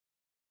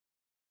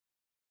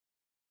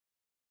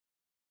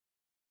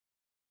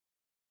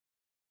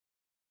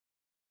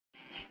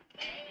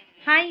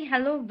Hi,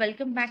 hello,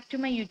 welcome back to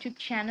my YouTube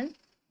channel.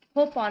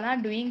 Hope all are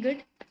doing good.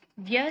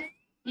 Yes,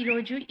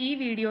 ఈరోజు ఈ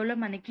వీడియోలో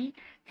మనకి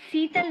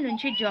సీతల్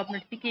నుంచి జాబ్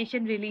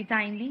నోటిఫికేషన్ రిలీజ్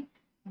అయింది.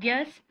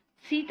 ఎస్,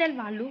 సీతల్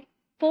వాళ్ళు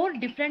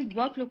 4 డిఫరెంట్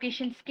వర్క్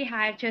లొకేషన్స్కి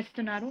హైర్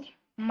చేస్తున్నారు.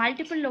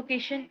 మల్టిపుల్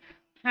లొకేషన్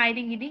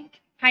హైరింగ్ ఇది.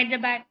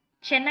 హైదరాబాద్,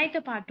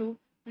 చెన్నైతో పాటు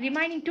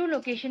రిమైనింగ్ 2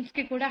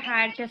 లొకేషన్స్కి కూడా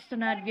హైర్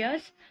చేస్తున్నారు.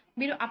 ఎస్,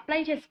 మీరు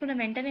అప్లై చేసుకున్న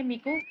వెంటనే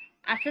మీకు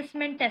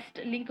అసెస్మెంట్ టెస్ట్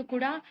లింక్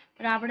కూడా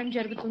రావడం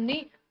జరుగుతుంది.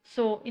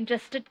 సో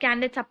ఇంట్రెస్టెడ్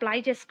క్యాండిడేట్స్ అప్లై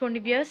చేసుకోండి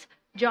viewers.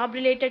 Job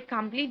related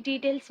complete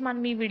details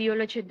మనం ఈ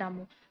వీడియోలో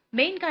చూద్దాము.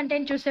 మెయిన్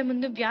కంటెంట్ చూసే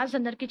ముందు వ్యూయర్స్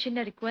అందరికీ చిన్న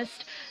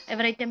రిక్వెస్ట్,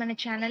 ఎవరైతే మన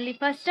ఛానల్ని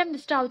ఫస్ట్ టైం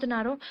విజిట్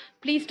అవుతున్నారో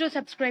please to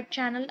subscribe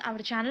channel.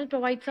 Our channel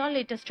provides all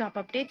latest job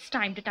updates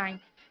time to time.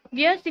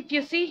 Viewers, if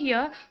you see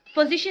here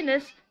position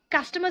is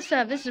customer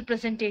service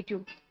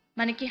representative.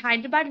 మనకి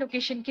హైదరాబాద్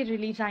లొకేషన్కి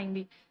రిలీజ్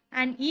అయింది.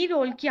 అండ్ ఈ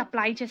రోల్కి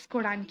అప్లై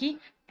చేసుకోవడానికి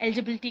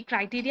ఎలిజిబిలిటీ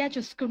క్రైటీరియా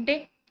చూసుకుంటే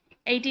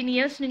 18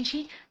 years నుంచి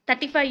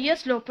 35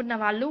 years లోపున్న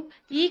వాళ్ళు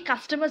ఈ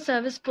కస్టమర్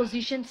సర్వీస్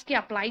పొజిషన్స్కి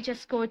అప్లై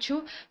చేసుకోవచ్చు,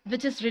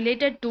 which is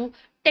related to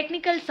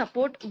technical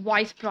support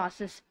voice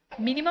process.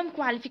 Minimum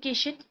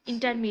qualification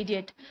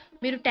intermediate.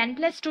 మీరు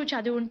 10+2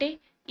 చదివి ఉంటే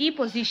ఈ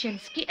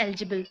పొజిషన్స్కి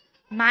ఎలిజిబుల్.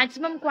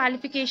 మ్యాక్సిమం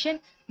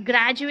క్వాలిఫికేషన్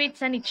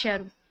గ్రాడ్యుయేట్స్ అని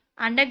ఇచ్చారు.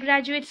 అండర్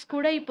గ్రాడ్యుయేట్స్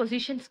కూడా ఈ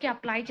పొజిషన్స్కి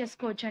అప్లై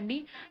చేసుకోవచ్చు అండి,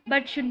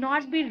 but should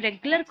not be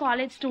regular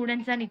college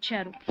students అని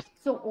ఇచ్చారు.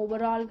 సో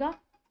ఓవరాల్గా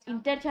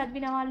ఇంటర్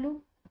చదివిన వాళ్ళు,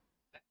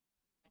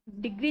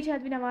 డిగ్రీ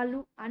చదివిన వాళ్ళు,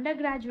 అండర్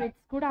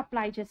గ్రాడ్యుయేట్స్ కూడా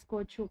అప్లై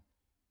చేసుకోవచ్చు.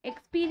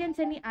 ఎక్స్పీరియన్స్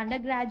అని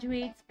అండర్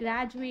గ్రాడ్యుయేట్స్,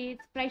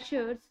 గ్రాడ్యుయేట్స్,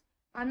 ఫ్రెషర్స్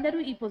అందరూ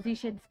ఈ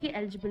పొజిషన్స్కి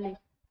ఎలిజిబులే.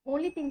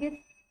 Only thing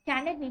is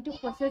candidate need to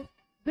possess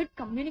good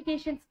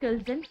communication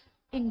skills in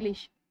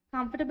English.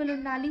 Comfortable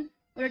ఉండాలి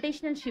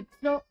రొటేషనల్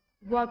షిప్స్లో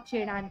వర్క్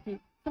చేయడానికి.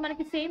 సో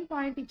మనకి సేమ్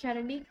పాయింట్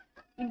ఇచ్చారండి.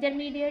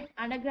 Intermediate,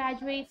 under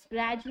graduates,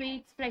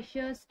 graduates,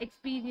 freshers,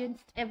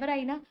 experienced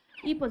ఎవరైనా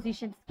ఈ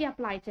పొజిషన్స్కి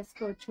అప్లై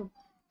చేసుకోవచ్చు.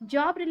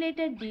 జాబ్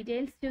రిలేటెడ్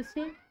డీటెయిల్స్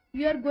చూస్తే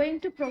you are going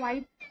to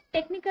provide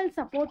technical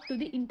support to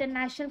the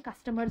international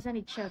customers అని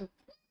ఇచ్చారు.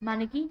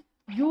 మనకి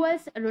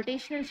US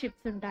rotational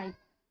shifts ఉంటాయి.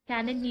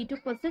 Candidate need to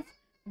possess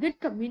good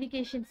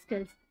communication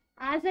skills.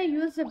 As I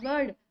use the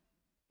word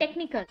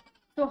technical,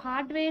 so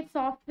hardware,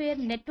 software,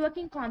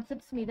 networking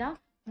concepts మీద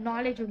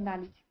knowledge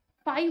ఉండాలి.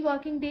 5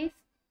 working days,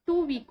 2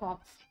 week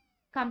offs.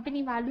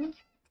 Company వాళ్ళు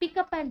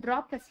pickup and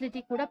drop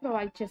facility కూడా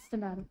provide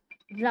చేస్తున్నారు.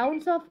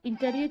 Rounds of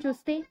interview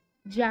చూస్తే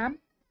jam,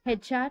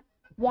 HR,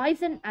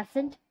 voice and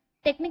assigned,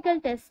 technical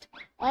test,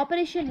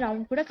 operation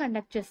round కూడా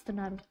conduct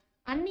చేస్తున్నారు.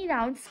 అన్ని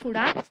rounds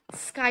కూడా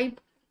స్కైప్,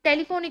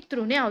 టెలిఫోనిక్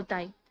త్రూనే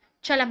అవుతాయి.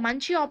 చాలా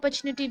మంచి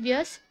ఆపర్చునిటీ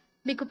వ్యూయర్స్.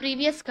 మీకు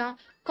ప్రీవియస్గా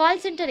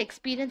కాల్ సెంటర్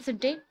ఎక్స్పీరియన్స్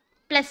ఉంటే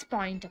ప్లస్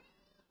పాయింట్.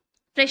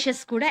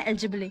 ఫ్రెషర్స్ కూడా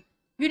ఎలిజిబులే.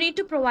 You need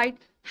to provide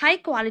high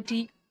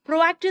quality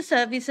proactive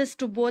services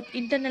to both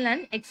internal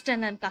and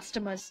external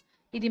customers.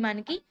 ఇది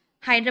మనకి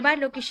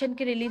హైదరాబాద్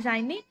లొకేషన్కి రిలీజ్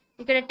అయింది.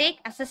 ఇక్కడ టేక్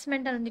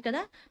అసెస్మెంట్ అని ఉంది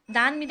కదా,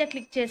 దాని మీద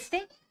క్లిక్ చేస్తే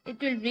it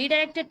will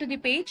redirect it to the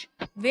page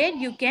where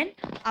you can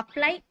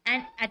apply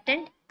and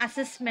attend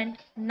assessment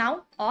now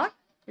or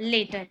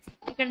later.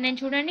 ఇక్కడ నేను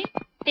చూడండి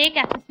take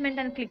assessment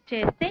అని క్లిక్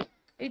చేస్తే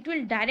it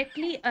will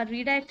directly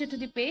redirect it to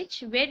the page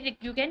where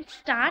you can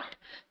start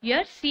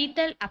your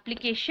sitel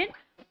application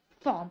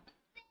form.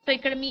 So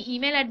ఇక్కడ మీ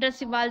email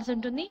address ఇవ్వాల్సి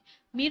ఉంటుంది.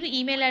 మీరు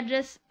email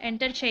address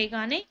enter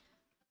చేయగానే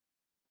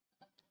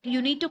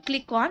you need to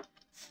click on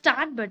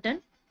start button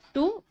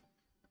to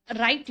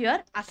write your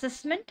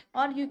assessment,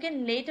 or you can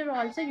later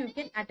also you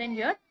can attend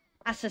your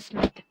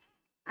assessment.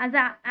 As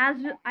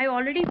I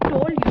already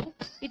told you,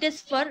 it is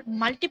for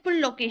multiple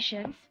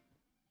locations.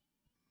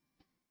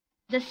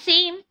 The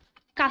same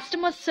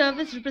customer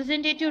service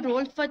representative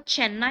role for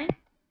Chennai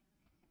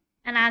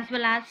and as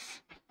well as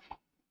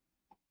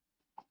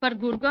for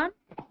Gurgaon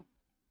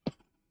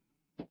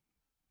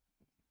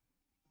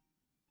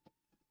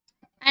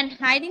and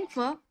hiring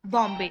for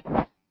Bombay.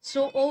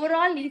 So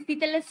overall,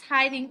 sitel is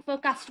hiring for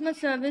customer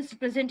service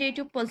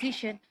representative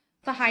position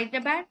for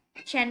Hyderabad,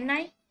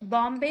 Chennai,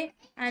 Bombay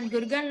and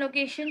Gurgaon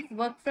locations.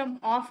 Work from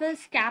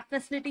office, cap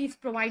facilities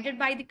provided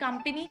by the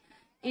company.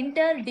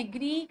 Inter,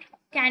 degree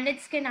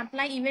candidates can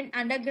apply, even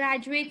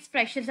undergraduates,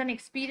 freshers and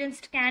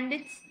experienced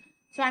candidates.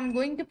 So I'm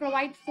going to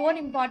provide 4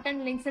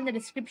 important links in the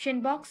description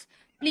box.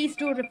 Please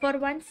do refer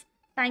once.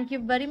 Thank you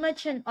very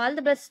much and all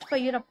the best for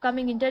your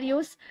upcoming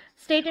interviews.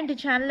 Stay tuned to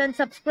channel and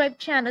subscribe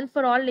channel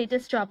for all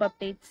latest job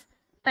updates.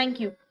 Thank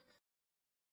you.